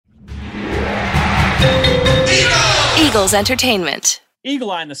Eagles Entertainment.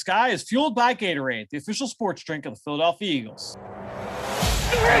 Eagle Eye in the Sky is fueled by Gatorade, the official sports drink of the Philadelphia Eagles.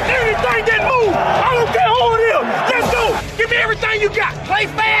 Anything that moves, I don't care who it is. Let's go. Give me everything you got. Play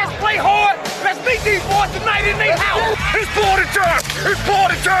fast, play hard. Let's meet these boys tonight in their house. It's party time. It's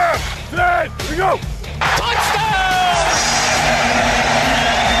party time. Here we go. Touchdown!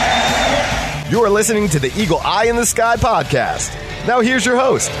 You are listening to the Eagle Eye in the Sky podcast. Now here's your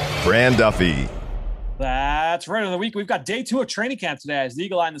host, Fran Duffy. That's right. Of the week, we've got day 2 of training camp today as the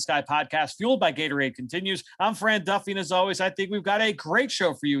Eagle Eye in the Sky podcast, fueled by Gatorade, continues. I'm Fran Duffy, and as always, I think we've got a great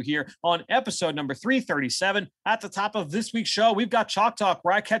show for you here on episode number 337. At the top of this week's show, we've got Chalk Talk,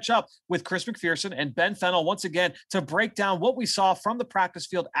 where I catch up with Chris McPherson and Ben Fennell once again to break down what we saw from the practice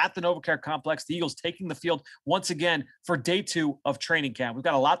field at the NovaCare Complex. The Eagles taking the field once again for day 2 of training camp. We've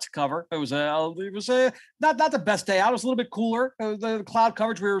got a lot to cover. It was not the best day out. It was a little bit cooler. The cloud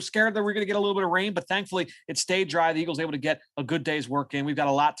coverage, we were scared that we were going to get a little bit of rain, but thankfully it stayed dry. The Eagles able to get a good day's work in. We've got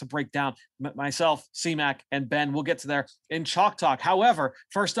a lot to break down. Myself, CMAC, and Ben, we'll get to there in Chalk Talk. However,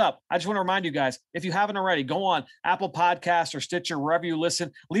 first up, I just want to remind you guys, if you haven't already, go on Apple Podcasts or Stitcher, wherever you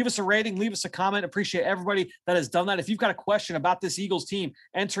listen, leave us a rating, leave us a comment. Appreciate everybody that has done that. If you've got a question about this Eagles team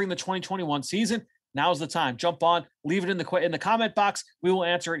entering the 2021 season, now's the time. Jump on, leave it in the comment box. We will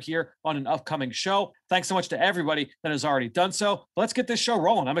answer it here on an upcoming show. Thanks so much to everybody that has already done so. But let's get this show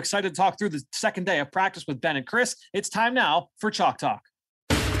rolling. I'm excited to talk through the second day of practice with Ben and Chris. It's time now for Chalk Talk.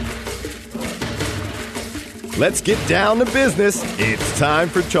 Let's get down to business. It's time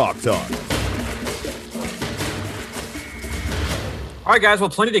for Chalk Talk. All right, guys. Well,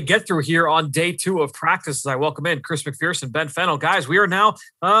 plenty to get through here on day 2 of practice as I welcome in Chris McPherson, Ben Fennell. Guys, we are now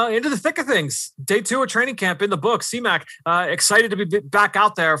into the thick of things. Day 2 of training camp in the books. CMAC, excited to be back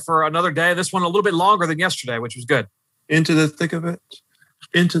out there for another day. This one a little bit longer than yesterday, which was good. Into the thick of it.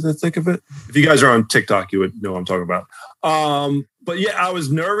 Into the thick of it. If you guys are on TikTok, you would know what I'm talking about. But yeah, I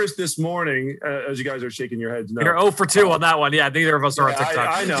was nervous this morning as you guys are shaking your heads. No. You're 0 for 2 on that one. Yeah, neither of us are on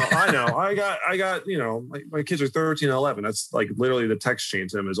TikTok. I know. I got, my kids are 13 and 11. That's like literally the text chain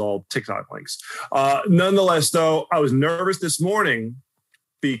to them is all TikTok links. Nonetheless, though, I was nervous this morning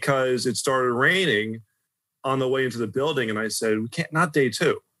because it started raining on the way into the building. And I said, we can't, not day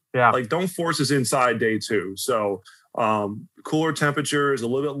 2. Yeah. Like, don't force us inside day 2. So cooler temperatures, a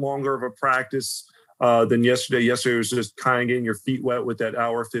little bit longer of a practice than yesterday. Yesterday was just kind of getting your feet wet with that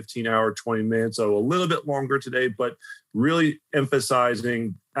hour, 15 hour, 20 minutes. So a little bit longer today, but really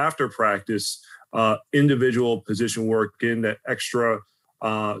emphasizing after practice, individual position work in that extra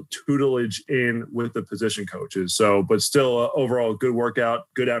tutelage in with the position coaches. So, but still overall good workout,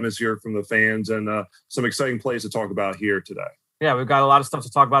 good atmosphere from the fans, and some exciting plays to talk about here today. Yeah, we've got a lot of stuff to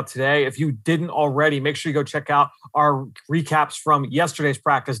talk about today. If you didn't already, make sure you go check out our recaps from yesterday's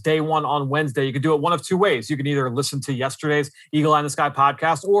practice, day 1 on Wednesday. You can do it one of 2 ways. You can either listen to yesterday's Eagle Eye in the Sky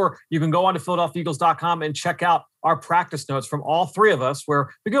podcast, or you can go on to PhiladelphiaEagles.com and check out our practice notes from all 3 of us,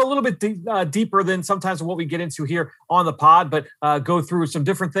 where we go a little bit deeper than sometimes what we get into here on the pod, but go through some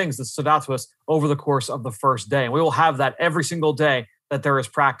different things that stood out to us over the course of the first day. And we will have that every single day that there is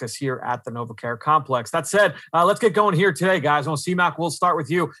practice here at the NovaCare Complex. That said, let's get going here today, guys. On CMAC, we'll start with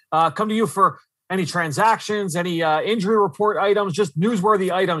you. Come to you for any transactions, any injury report items, just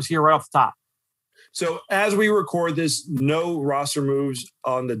newsworthy items here right off the top. So as we record this, no roster moves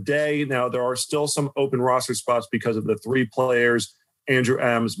on the day. Now, there are still some open roster spots because of the 3 players, Andrew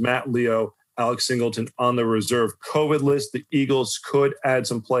Adams, Matt Leo, Alex Singleton, on the reserve COVID list. The Eagles could add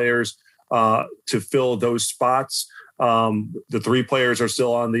some players to fill those spots. The 3 players are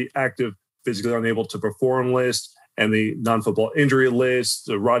still on the active, physically unable to perform list and the non-football injury list,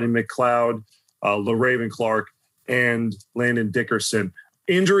 the Rodney McLeod, LaRaven Clark, and Landon Dickerson.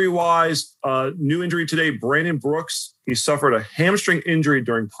 Injury-wise, new injury today, Brandon Brooks. He suffered a hamstring injury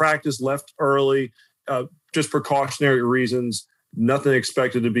during practice, left early, just precautionary reasons. Nothing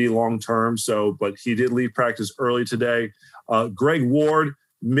expected to be long-term, but he did leave practice early today. Greg Ward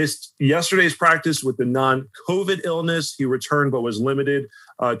missed yesterday's practice with the non-COVID illness. He returned but was limited.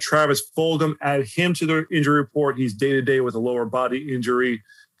 Travis Fulgham, add him to the injury report. He's day-to-day with a lower body injury.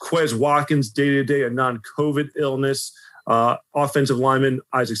 Quez Watkins, day-to-day, a non-COVID illness. Offensive lineman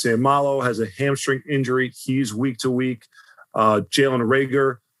Isaac Seumalo has a hamstring injury. He's week-to-week. Jalen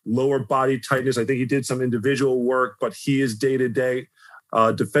Reagor, lower body tightness. I think he did some individual work, but he is day-to-day.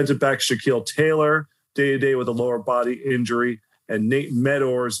 Defensive back Shaquille Taylor, day-to-day with a lower body injury. And Nate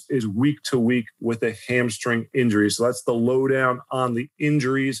Meadors is week-to-week with a hamstring injury. So that's the lowdown on the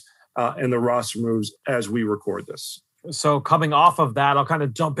injuries and the roster moves as we record this. So coming off of that, I'll kind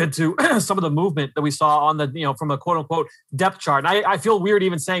of jump into some of the movement that we saw on the, from a quote unquote depth chart. And I feel weird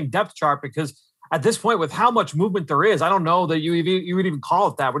even saying depth chart because at this point, with how much movement there is, I don't know that you would even call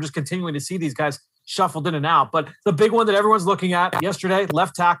it that. We're just continuing to see these guys shuffled in and out. But the big one that everyone's looking at yesterday,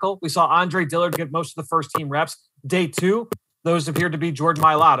 left tackle, we saw Andre Dillard get most of the first team reps. Day 2, those appeared to be George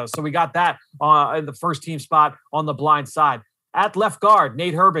Mailata. So we got that in the first team spot on the blind side. At left guard,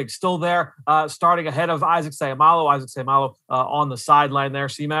 Nate Herbig still there, starting ahead of Isaac Seumalo on the sideline there,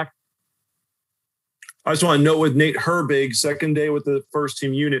 C-Mac. I just want to note with Nate Herbig, second day with the first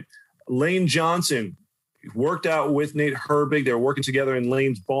team unit, Lane Johnson worked out with Nate Herbig. They were working together in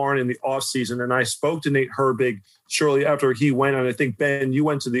Lane's barn in the offseason. And I spoke to Nate Herbig shortly after he went. And I think, Ben, you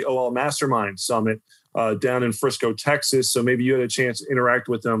went to the OL Mastermind Summit down in Frisco, Texas. So maybe you had a chance to interact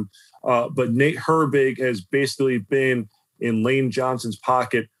with them. But Nate Herbig has basically been in Lane Johnson's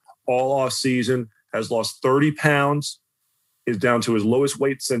pocket all off season, has lost 30 pounds, is down to his lowest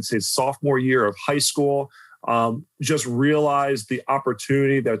weight since his sophomore year of high school. Just realized the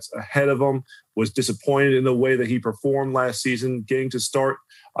opportunity that's ahead of him, was disappointed in the way that he performed last season, getting to start,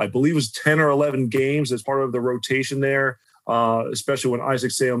 I believe it was 10 or 11 games as part of the rotation there, especially when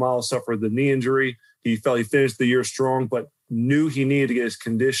Isaac Seumalo suffered the knee injury. He felt he finished the year strong, but knew he needed to get his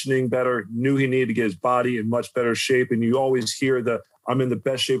conditioning better, knew he needed to get his body in much better shape. And you always hear the "I'm in the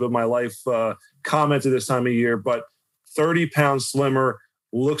best shape of my life" comment at this time of year, but 30 pounds slimmer,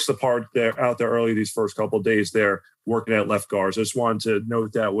 looks the part there out there early these first couple of days there working at left guard. So I just wanted to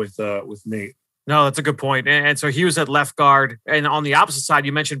note that with Nate. No, that's a good point. And so he was at left guard. And on the opposite side,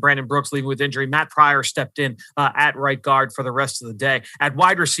 you mentioned Brandon Brooks leaving with injury. Matt Pryor stepped in at right guard for the rest of the day. At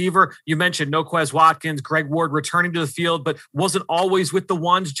wide receiver, you mentioned Noquez Watkins, Greg Ward returning to the field, but wasn't always with the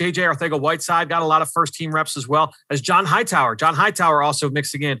ones. J.J. Arcega-Whiteside got a lot of first-team reps as well as John Hightower. John Hightower also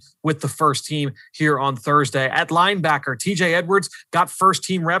mixing in with the first team here on Thursday. At linebacker, T.J. Edwards got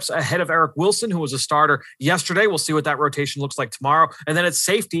first-team reps ahead of Eric Wilson, who was a starter yesterday. We'll see what that rotation looks like tomorrow. And then at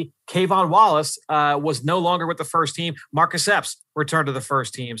safety, Kayvon Wallace was no longer with the first team. Marcus Epps returned to the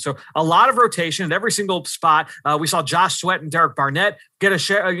first team. So a lot of rotation at every single spot. We saw Josh Sweat and Derek Barnett get a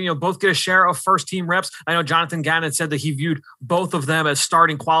share, both get a share of first team reps. I know Jonathan Gannon said that he viewed both of them as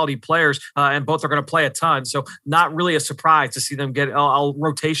starting quality players, and both are going to play a ton. So not really a surprise to see them get a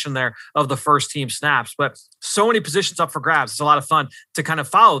rotation there of the first team snaps, but so many positions up for grabs. It's a lot of fun to kind of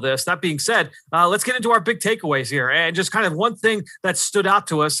follow this. That being said, let's get into our big takeaways here, and just kind of one thing that stood out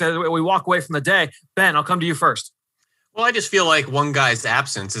to us as we walk away from the day. Ben, I'll come to you first. Well, I just feel like one guy's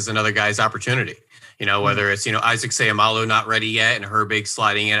absence is another guy's opportunity. Whether it's, Isaac Seumalo not ready yet and Herbig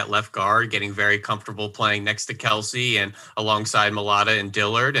sliding in at left guard, getting very comfortable playing next to Kelsey and alongside Mailata and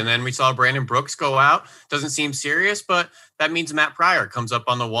Dillard. And then we saw Brandon Brooks go out. Doesn't seem serious, but that means Matt Pryor comes up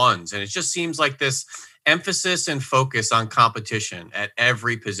on the ones. And it just seems like this emphasis and focus on competition at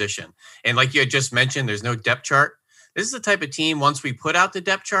every position. And like you had just mentioned, there's no depth chart. This is the type of team, once we put out the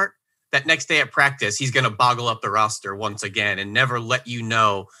depth chart, that next day at practice, he's going to boggle up the roster once again and never let you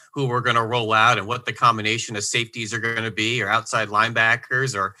know who we're going to roll out and what the combination of safeties are going to be, or outside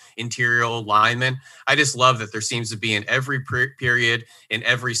linebackers or interior linemen. I just love that there seems to be in every period, in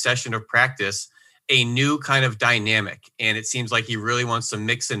every session of practice, a new kind of dynamic. And it seems like he really wants to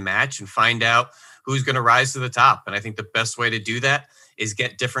mix and match and find out who's going to rise to the top. And I think the best way to do that is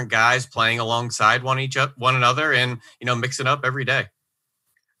get different guys playing alongside one another and, mix it up every day.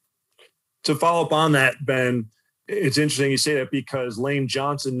 To follow up on that, Ben, it's interesting you say that because Lane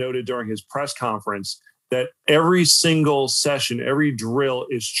Johnson noted during his press conference that every single session, every drill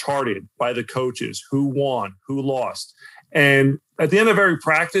is charted by the coaches, who won, who lost. And at the end of every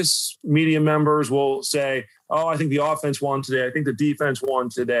practice, media members will say, "Oh, I think the offense won today. I think the defense won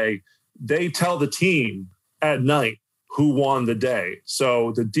today." They tell the team at night who won the day.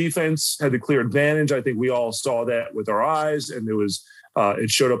 So the defense had the clear advantage. I think we all saw that with our eyes, and it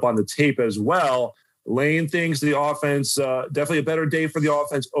showed up on the tape as well. Lane thinks the offense, definitely a better day for the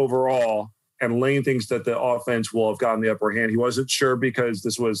offense overall. And Lane thinks that the offense will have gotten the upper hand. He wasn't sure because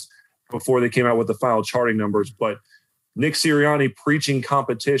this was before they came out with the final charting numbers. But Nick Sirianni preaching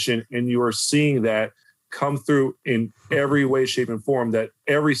competition, and you are seeing that come through in every way, shape, and form, that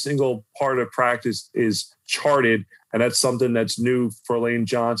every single part of practice is charted. And that's something that's new for Lane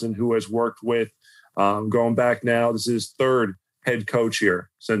Johnson, who has worked with, going back now, this is his third head coach here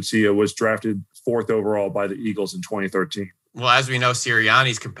since he was drafted 4th overall by the Eagles in 2013. Well, as we know,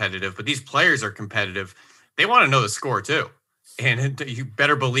 Sirianni's competitive, but these players are competitive. They want to know the score too. And you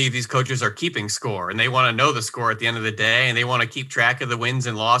better believe these coaches are keeping score, and they want to know the score at the end of the day, and they want to keep track of the wins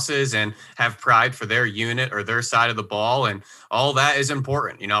and losses and have pride for their unit or their side of the ball. And all that is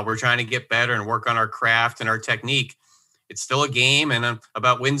important. We're trying to get better and work on our craft and our technique. It's still a game and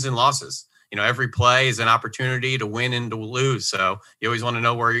about wins and losses. every play is an opportunity to win and to lose. So you always want to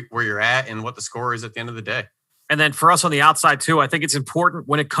know where you're at and what the score is at the end of the day. And then for us on the outside too, I think it's important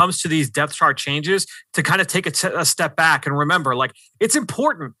when it comes to these depth chart changes to kind of take a step back and remember, like, it's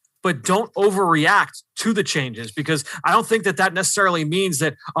important, but don't overreact to the changes, because I don't think that necessarily means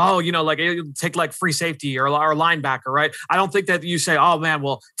that, take like free safety or linebacker, right? I don't think that you say, oh man,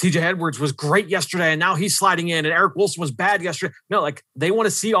 well, TJ Edwards was great yesterday and now he's sliding in, and Eric Wilson was bad yesterday. No, like, they want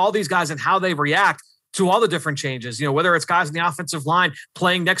to see all these guys and how they react to all the different changes, whether it's guys in the offensive line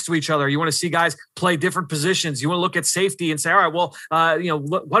playing next to each other. You want to see guys play different positions. You want to look at safety and say, all right, well,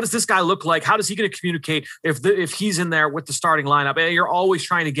 what does this guy look like? How does he going to communicate if he's in there with the starting lineup? And you're always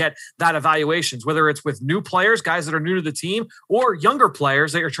trying to get that evaluations, whether it's with new players, guys that are new to the team, or younger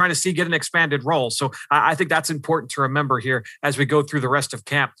players that you're trying to see get an expanded role. So I think that's important to remember here as we go through the rest of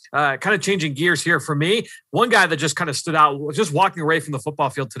camp. Kind of changing gears here for me, one guy that just kind of stood out, just walking away from the football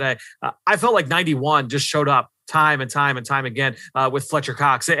field today, I felt like 91 just showed up time and time again with Fletcher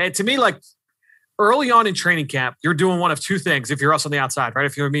Cox. And to me, like, early on in training camp, you're doing one of two things. If you're us on the outside, right?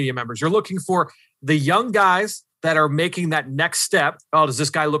 If you're media members, you're looking for the young guys that are making that next step. Oh, does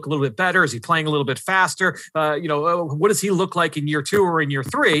this guy look a little bit better? Is he playing a little bit faster? What does he look like in year 2 or in year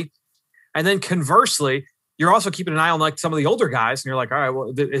 3? And then conversely, you're also keeping an eye on like some of the older guys, and you're like, all right,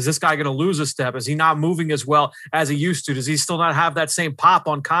 well, is this guy going to lose a step? Is he not moving as well as he used to? Does he still not have that same pop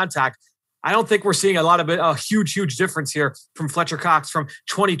on contact? I don't think we're seeing a huge difference here from Fletcher Cox from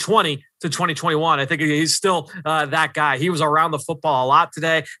 2020 to 2021. I think he's still that guy. He was around the football a lot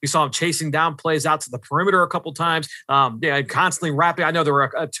today. We saw him chasing down plays out to the perimeter a couple times. Constantly wrapping. I know there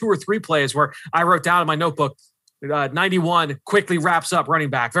were 2 or 3 plays where I wrote down in my notebook, 91 quickly wraps up running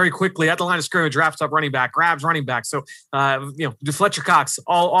back, very quickly at the line of scrimmage, wraps up running back, grabs running back. So, Fletcher Cox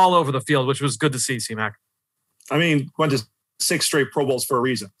all over the field, which was good to see, C-Mac. I mean, went to 6 straight Pro Bowls for a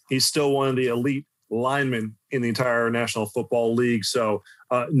reason. He's still one of the elite linemen in the entire National Football League. So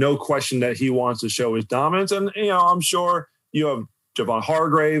no question that he wants to show his dominance. And, I'm sure you have Javon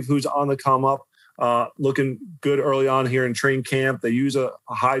Hargrave, who's on the come up, looking good early on here in training camp. They use a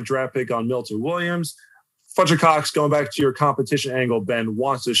high draft pick on Milton Williams. Fletcher Cox, going back to your competition angle, Ben,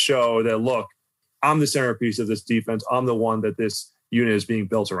 wants to show that, look, I'm the centerpiece of this defense. I'm the one that this unit is being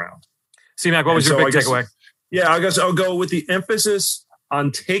built around. C-Mac, what was your big takeaway? Yeah, I guess I'll go with the emphasis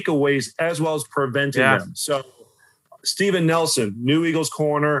on takeaways as well as preventing them. So Steven Nelson, new Eagles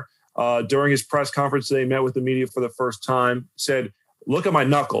corner, during his press conference, they met with the media for the first time, said, look at my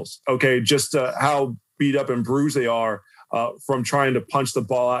knuckles, okay, just how beat up and bruised they are from trying to punch the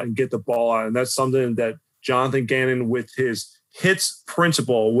ball out and get the ball out. And that's something that Jonathan Gannon, with his HITS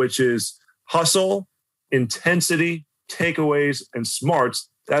principle, which is hustle, intensity, takeaways, and smarts,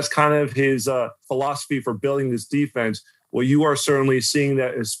 that's kind of his philosophy for building this defense. Well, you are certainly seeing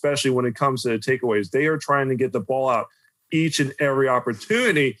that, especially when it comes to the takeaways. They are trying to get the ball out each and every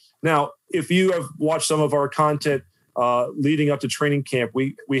opportunity. Now, if you have watched some of our content leading up to training camp,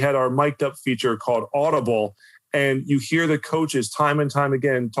 we had our mic'd up feature called Audible, and you hear the coaches time and time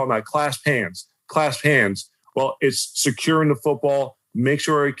again talking about clasp hands. Well, it's securing the football, make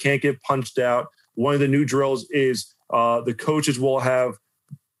sure it can't get punched out. One of the new drills is the coaches will have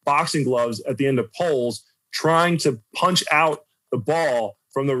boxing gloves at the end of poles, trying to punch out the ball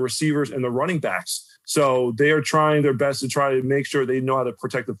from the receivers and the running backs. So they are trying their best to try to make sure they know how to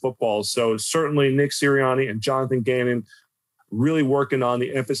protect the football. So certainly Nick Sirianni and Jonathan Gannon really working on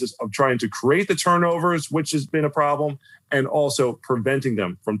the emphasis of trying to create the turnovers, which has been a problem, and also preventing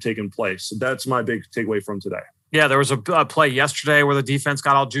them from taking place. So that's my big takeaway from today. Yeah, there was a play yesterday where the defense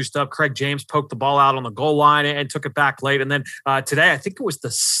got all juiced up. Craig James poked the ball out on the goal line and took it back late. And then today, I think it was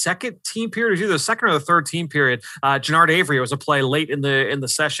the second team period. It was either the second or the third team period. Jannard Avery was a play late in the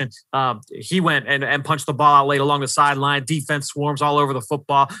session. He went and punched the ball out late along the sideline. Defense swarms all over the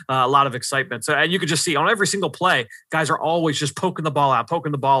football. A lot of excitement. So, and you could just see on every single play, guys are always just poking the ball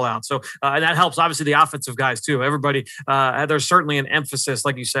out. So, and that helps obviously the offensive guys too. Everybody, there's certainly an emphasis,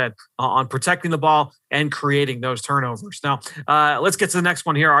 like you said, on protecting the ball and creating those turnovers. Now, let's get to the next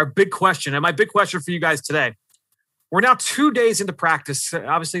one here. Our big question, and my big question for you guys today. We're now 2 days into practice,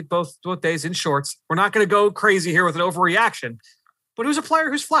 obviously both days in shorts. We're not going to go crazy here with an overreaction, but who's a player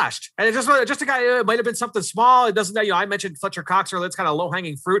who's flashed? And it's just a guy, it might have been something small. It doesn't, I mentioned Fletcher Cox earlier. That's kind of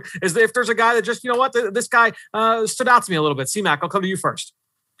low-hanging fruit. Is if there's a guy that just, this guy stood out to me a little bit. C-Mac, I'll come to you first.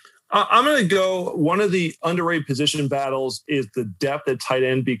 I'm going to go, one of the underrated position battles is the depth at tight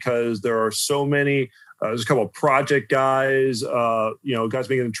end, because there are so many There's a couple of project guys, guys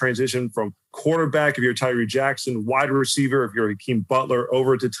making a transition from quarterback if you're Tyree Jackson, wide receiver if you're Hakeem Butler,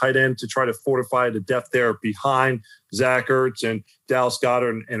 over to tight end to try to fortify the depth there behind Zach Ertz and Dallas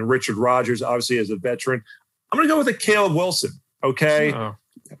Goedert and Richard Rodgers, obviously as a veteran. I'm going to go with a Caleb Wilson, okay?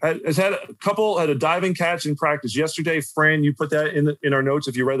 Has had a diving catch in practice yesterday. Fran, you put that in our notes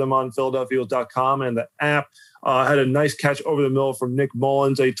if you read them on PhiladelphiaEagles.com and the app. Had a nice catch over the middle from Nick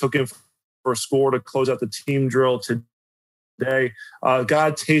Mullins. They took him for a score to close out the team drill today.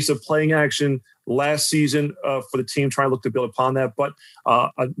 Got a taste of playing action last season for the team, trying to look to build upon that. But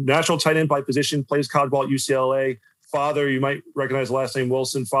a natural tight end by position, plays college ball at UCLA. Father, you might recognize the last name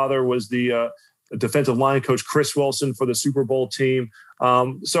Wilson. Father was the defensive line coach, Chris Wilson, for the Super Bowl team.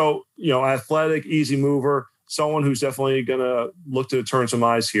 Athletic, easy mover, someone who's definitely going to look to turn some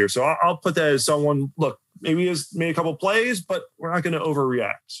eyes here. So I'll put that as someone, look, maybe he's made a couple plays, but we're not going to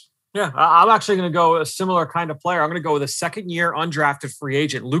overreact. Yeah, I'm actually going to go a similar kind of player. I'm going to go with a second-year undrafted free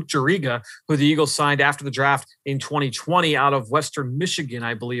agent, Luke Juriga, who the Eagles signed after the draft in 2020 out of Western Michigan,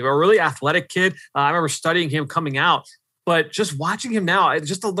 I believe. A really athletic kid. I remember studying him coming out. But just watching him now,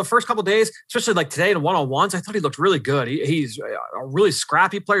 just the first couple of days, especially like today in one-on-ones, I thought he looked really good. He's a really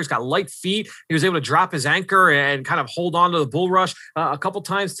scrappy player. He's got light feet. He was able to drop his anchor and kind of hold on to the bull rush a couple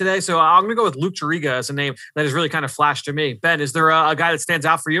times today. So I'm going to go with Luke Juriga as a name that has really kind of flashed to me. Ben, is there a guy that stands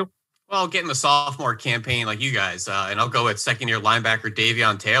out for you? Well, getting the sophomore campaign like you guys, and I'll go with second-year linebacker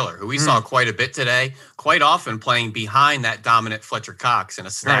Davion Taylor, who we saw quite a bit today, quite often playing behind that dominant Fletcher Cox in a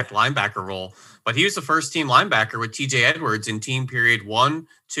stacked linebacker role. But he was the first-team linebacker with TJ Edwards in team period 1,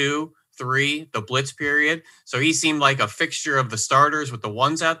 2, 3, the blitz period. So he seemed like a fixture of the starters with the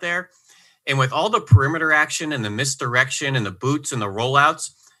ones out there. And with all the perimeter action and the misdirection and the boots and the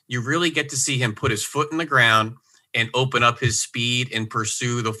rollouts, you really get to see him put his foot in the ground and open up his speed and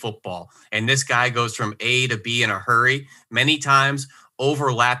pursue the football. And this guy goes from A to B in a hurry, many times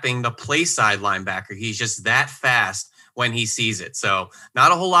overlapping the play side linebacker. He's just that fast when he sees it. So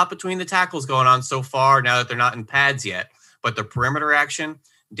not a whole lot between the tackles going on so far now that they're not in pads yet. But the perimeter action,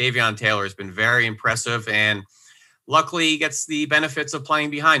 Davion Taylor has been very impressive. And luckily he gets the benefits of playing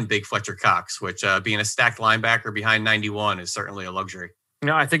behind big Fletcher Cox, which being a stacked linebacker behind 91 is certainly a luxury.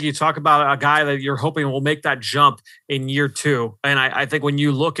 I think you talk about a guy that you're hoping will make that jump in year two. And I think when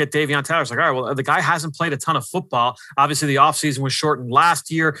you look at Davion Taylor, it's like, all right, well, the guy hasn't played a ton of football. Obviously, the offseason was shortened last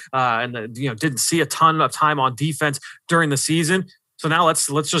year and didn't see a ton of time on defense during the season. So now let's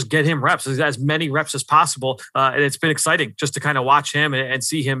just get him reps, as many reps as possible. And it's been exciting just to kind of watch him and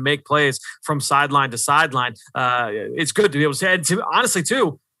see him make plays from sideline to sideline. It's good to be able to say, and honestly,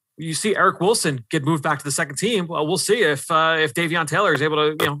 too, you see Eric Wilson get moved back to the second team. Well, we'll see if Davion Taylor is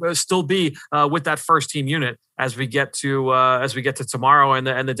able to still be with that first team unit as we get to tomorrow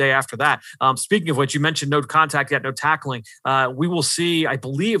and the day after that. Speaking of which, you mentioned no contact yet, no tackling. We will see. I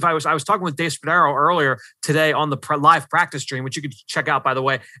believe I was talking with Dave Spadaro earlier today on the live practice stream, which you can check out, by the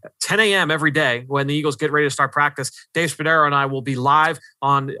way, 10 a.m. every day when the Eagles get ready to start practice. Dave Spadaro and I will be live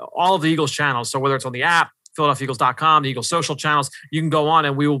on all of the Eagles channels. So whether it's on the app, PhiladelphiaEagles.com, the Eagles social channels, you can go on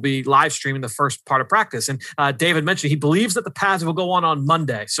and we will be live streaming the first part of practice. And David mentioned he believes that the pads will go on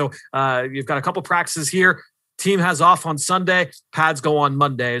Monday. So you've got a couple practices here. Team has off on Sunday. Pads go on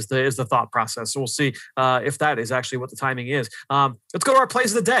Monday is the thought process. So we'll see if that is actually what the timing is. Let's go to our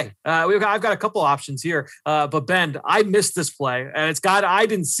plays of the day. I've got a couple options here. But Ben, I missed this play, and I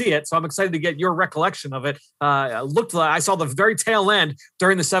didn't see it, so I'm excited to get your recollection of it. I saw the very tail end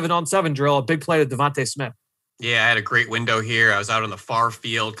during the 7-on-7 drill, a big play to Devontae Smith. Yeah, I had a great window here. I was out on the far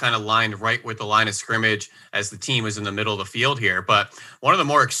field, kind of lined right with the line of scrimmage as the team was in the middle of the field here. But one of the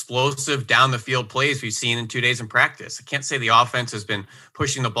more explosive down the field plays we've seen in 2 days in practice. I can't say the offense has been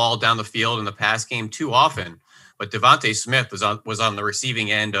pushing the ball down the field in the pass game too often, but Devontae Smith was on the receiving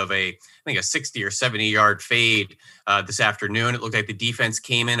end of a 60 or 70 yard fade this afternoon. It looked like the defense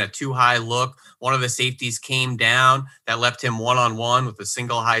came in a too high look. One of the safeties came down that left him one-on-one with a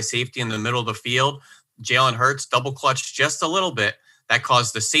single high safety in the middle of the field. Jalen Hurts double clutched just a little bit. That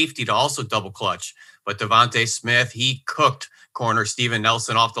caused the safety to also double clutch. But Devontae Smith, he cooked corner Steven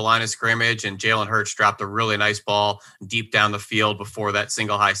Nelson off the line of scrimmage, and Jalen Hurts dropped a really nice ball deep down the field before that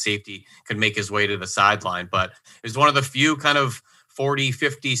single high safety could make his way to the sideline. But it was one of the few kind of 40,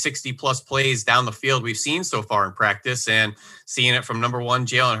 50, 60 plus plays down the field we've seen so far in practice, and seeing it from number one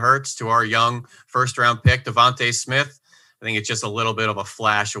Jalen Hurts to our young first round pick Devontae Smith. I think it's just a little bit of a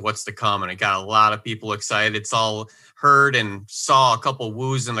flash of what's to come, and it got a lot of people excited. It's all heard and saw a couple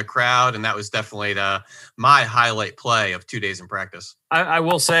woos in the crowd, and that was definitely my highlight play of 2 days in practice. I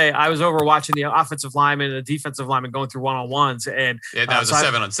will say I was over watching the offensive lineman and the defensive lineman going through one-on-ones, and that was a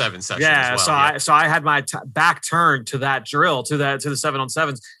 7-on-7 session. Yeah, as well. So I had my back turned to that drill, to the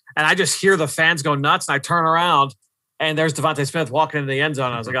 7-on-7s, and I just hear the fans go nuts, and I turn around. And there's Devontae Smith walking into the end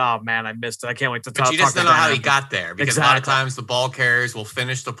zone. I was like, oh, man, I missed it. I can't wait to talk. But you just don't know how he got there, because exactly. A lot of times the ball carriers will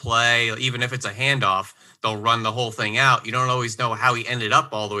finish the play. Even if it's a handoff, they'll run the whole thing out. You don't always know how he ended up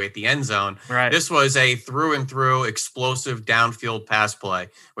all the way at the end zone. Right. This was a through and through explosive downfield pass play,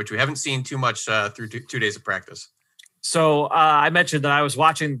 which we haven't seen too much through 2 days of practice. So I mentioned that I was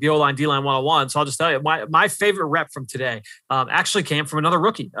watching the O-line, D-line 101. So I'll just tell you, my favorite rep from today actually came from another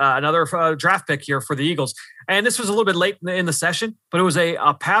rookie, another draft pick here for the Eagles. And this was a little bit late in the session, but it was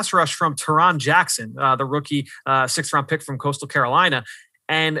a pass rush from Teron Jackson, the rookie 6th-round pick from Coastal Carolina.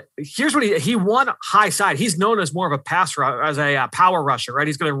 And here's what he won high side. He's known as more of a as a power rusher, right?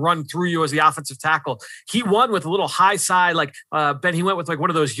 He's going to run through you as the offensive tackle. He won with a little high side, like Ben. He went with like one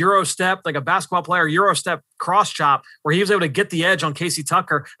of those Euro step, like a basketball player Euro step cross chop, where he was able to get the edge on Casey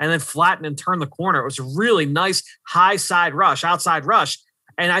Tucker and then flatten and turn the corner. It was a really nice high side rush, outside rush.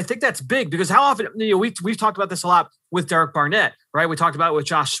 And I think that's big, because how often, we've talked about this a lot with Derek Barnett, right? We talked about it with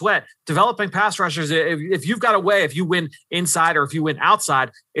Josh Sweat. Developing pass rushers, if you've got a way, if you win inside or if you win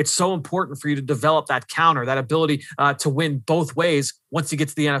outside, it's so important for you to develop that counter, that ability to win both ways once you get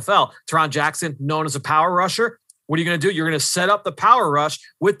to the NFL. Teron Jackson, known as a power rusher. What are you going to do? You're going to set up the power rush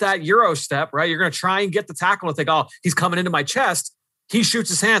with that Euro step, right? You're going to try and get the tackle to think, oh, he's coming into my chest. He shoots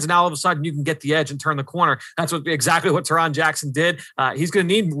his hands, and now all of a sudden you can get the edge and turn the corner. That's exactly what Teron Jackson did. He's going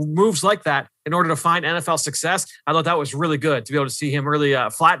to need moves like that in order to find NFL success. I thought that was really good to be able to see him really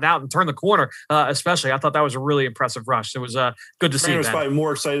flatten out and turn the corner, especially. I thought that was a really impressive rush. It was good to see. Fran was probably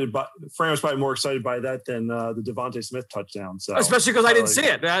more excited by that than the Devontae Smith touchdown. So, especially because I didn't see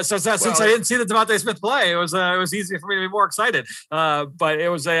it. Since I didn't see the Devontae Smith play, it was easier for me to be more excited. But it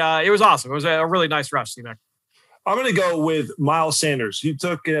was awesome. It was a really nice rush, C-Mac. I'm going to go with Miles Sanders. He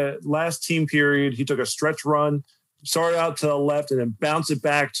took last team period. He took a stretch run, started out to the left, and then bounced it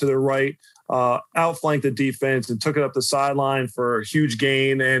back to the right, outflanked the defense, and took it up the sideline for a huge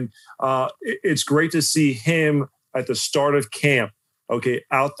gain. And it's great to see him at the start of camp,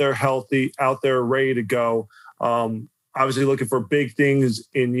 out there healthy, out there ready to go. Obviously looking for big things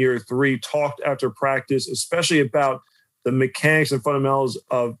in year 3. Talked after practice, especially about the mechanics and fundamentals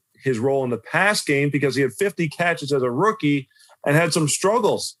of his role in the pass game, because he had 50 catches as a rookie and had some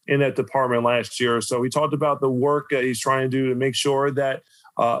struggles in that department last year. So we talked about the work that he's trying to do to make sure that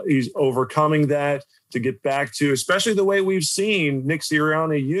he's overcoming that, to get back to, especially the way we've seen Nick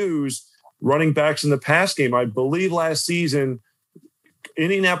Sirianni use running backs in the pass game. I believe last season,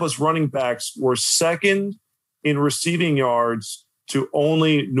 Indianapolis running backs were second in receiving yards to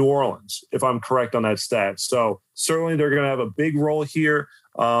only New Orleans, if I'm correct on that stat. So certainly they're going to have a big role here.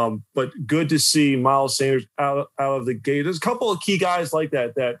 But good to see Miles Sanders out of the gate. There's a couple of key guys like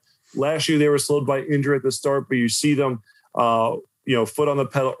that last year they were slowed by injury at the start, but you see them, foot on the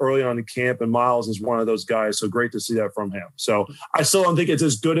pedal early on in camp, and Miles is one of those guys. So great to see that from him. So I still don't think it's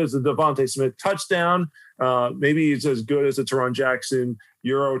as good as the Devontae Smith touchdown. Maybe it's as good as the Teron Jackson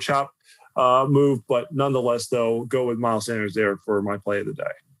Euro chop move, but nonetheless, though, go with Miles Sanders there for my play of the day.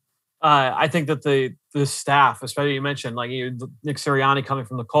 I think that the staff, especially you mentioned, like Nick Sirianni coming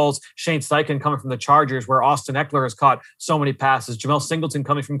from the Colts, Shane Steichen coming from the Chargers, where Austin Eckler has caught so many passes, Jamel Singleton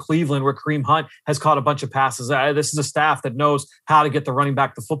coming from Cleveland, where Kareem Hunt has caught a bunch of passes. This is a staff that knows how to get the running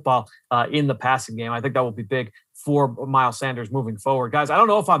back the football in the passing game. I think that will be big for Miles Sanders moving forward. Guys, I don't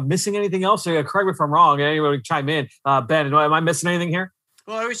know if I'm missing anything else. Correct me if I'm wrong. Anybody chime in. Ben, am I missing anything here?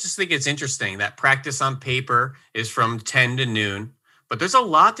 Well, I always just think it's interesting that practice on paper is from 10 to noon. But there's a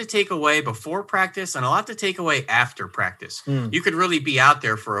lot to take away before practice and a lot to take away after practice. You could really be out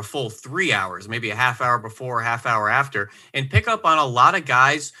there for a full 3 hours, maybe a half hour before, a half hour after, and pick up on a lot of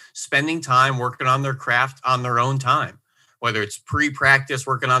guys spending time working on their craft on their own time, whether it's pre-practice,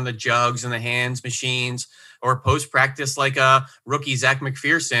 working on the jugs and the hands machines, or post-practice like a rookie Zach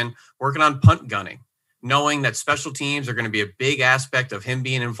McPherson working on punt gunning, knowing that special teams are going to be a big aspect of him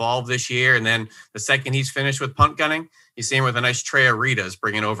being involved this year. And then the second he's finished with punt gunning, you see him with a nice tray of Ritas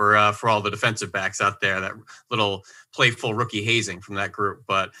bringing over for all the defensive backs out there, that little playful rookie hazing from that group.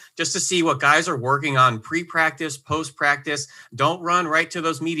 But just to see what guys are working on pre-practice, post-practice, don't run right to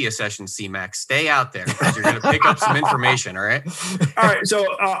those media sessions, C-Mac. Stay out there because you're going to pick up some information, all right? All right, so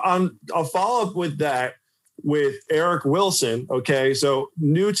I'll follow up with that with Eric Wilson, okay? So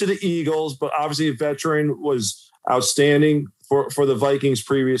new to the Eagles, but obviously a veteran, was outstanding for the Vikings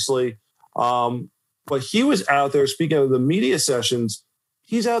previously. But he was out there, speaking of the media sessions,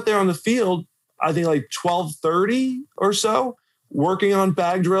 he's out there on the field, I think like 12:30 or so, working on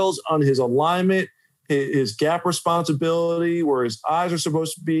bag drills, on his alignment, his gap responsibility, where his eyes are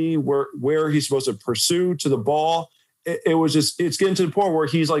supposed to be, where he's supposed to pursue to the ball. It was just, it's getting to the point where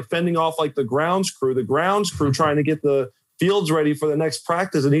he's like fending off like the grounds crew trying to get the fields ready for the next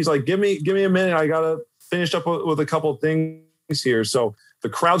practice. And he's like, give me a minute. I got to finish up with a couple of things here. So the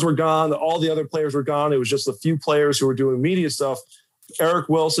crowds were gone. All the other players were gone. It was just a few players who were doing media stuff. Eric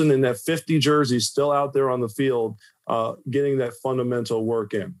Wilson in that 50 jersey still out there on the field, getting that fundamental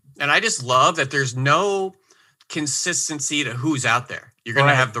work in. And I just love that there's no consistency to who's out there. You're going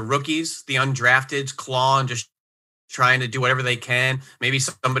to have the rookies, the undrafteds, clawing, just trying to do whatever they can. Maybe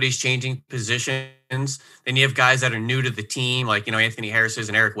somebody's changing positions. Then you have guys that are new to the team, like, Anthony Harris's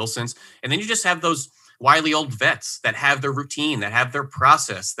and Eric Wilson's. And then you just have those wily old vets that have their routine, that have their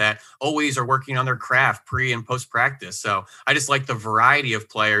process, that always are working on their craft pre and post practice. So I just like the variety of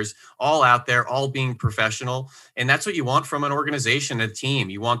players all out there, all being professional. And that's what you want from an organization, a team.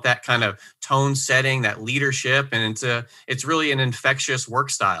 You want that kind of tone setting, that leadership, and it's really an infectious work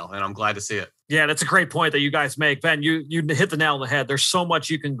style. And I'm glad to see it. Yeah, that's a great point that you guys make. Ben, you hit the nail on the head. There's so much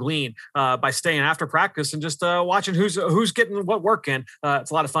you can glean by staying after practice and just watching who's getting what work in.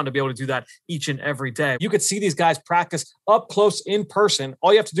 It's a lot of fun to be able to do that each and every day. You could see these guys practice up close in person.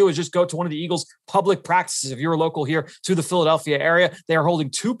 All you have to do is just go to one of the Eagles' public practices. If you're local here to the Philadelphia area, they are holding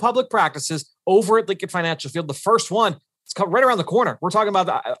 2 public practices over at Lincoln Financial Field. The first one, it's right around the corner. We're talking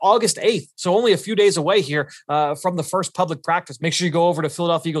about August 8th. So only a few days away here from the first public practice. Make sure you go over to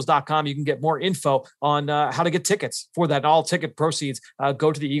PhiladelphiaEagles.com. You can get more info on how to get tickets for that. And all ticket proceeds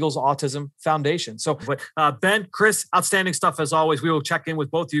go to the Eagles Autism Foundation. So, but Ben, Chris, outstanding stuff as always. We will check in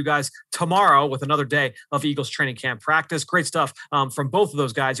with both of you guys tomorrow with another day of Eagles training camp practice. Great stuff from both of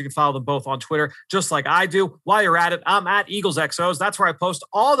those guys. You can follow them both on Twitter, just like I do. While you're at it, I'm at Eagles XOs. That's where I post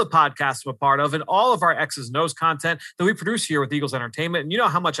all the podcasts I'm a part of and all of our X's and O's content that we produce here with Eagles Entertainment. And you know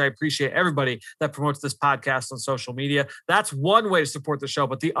how much I appreciate everybody that promotes this podcast on social media. That's one way to support the show.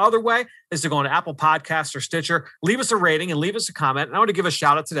 But the other way is to go on Apple Podcasts or Stitcher, leave us a rating and leave us a comment. And I want to give a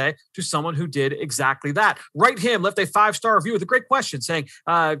shout out today to someone who did exactly that. Write him, left a 5-star review with a great question saying,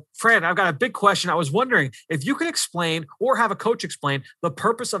 Fran, I've got a big question. I was wondering if you could explain or have a coach explain the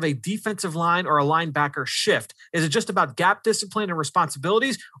purpose of a defensive line or a linebacker shift. Is it just about gap discipline and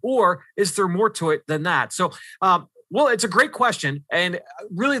responsibilities, or is there more to it than that? So, well, it's a great question. And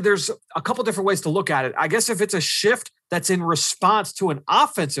really, there's a couple different ways to look at it. I guess if it's a shift that's in response to an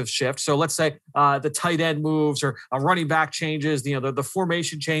offensive shift, so let's say the tight end moves or a running back changes, the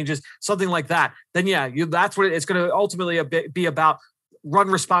formation changes, something like that, then yeah, that's what it's going to ultimately be about. Run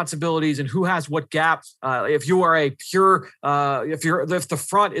responsibilities and who has what gap. If you are a pure, if the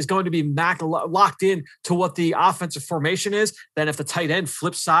front is going to be locked in to what the offensive formation is, then if the tight end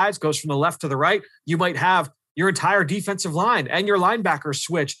flips sides, goes from the left to the right, you might have your entire defensive line and your linebackers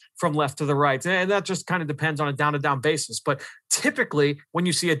switch from left to the right. And that just kind of depends on a down-to-down basis. But typically when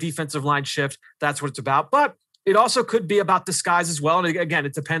you see a defensive line shift, that's what it's about. But it also could be about disguise as well. And again,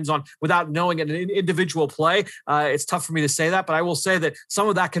 it depends on, without knowing an individual play, it's tough for me to say that, but I will say that some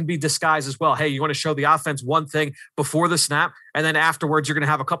of that can be disguised as well. Hey, you want to show the offense one thing before the snap, and then afterwards you're going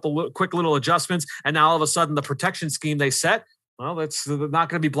to have a couple quick little adjustments. And now all of a sudden the protection scheme they set, well, that's not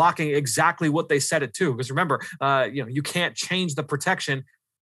going to be blocking exactly what they set it to. Because remember, you can't change the protection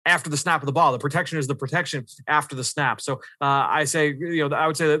after the snap of the ball. The protection is the protection after the snap. So I would say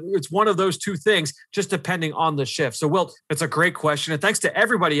that it's one of those two things, just depending on the shift. So, Wilt, it's a great question. And thanks to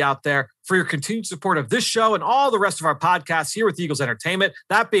everybody out there for your continued support of this show and all the rest of our podcasts here with Eagles Entertainment.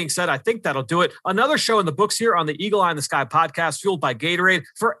 That being said, I think that'll do it. Another show in the books here on the Eagle Eye in the Sky podcast, fueled by Gatorade,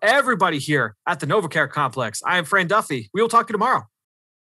 for everybody here at the NovaCare Complex. I am Fran Duffy. We will talk to you tomorrow.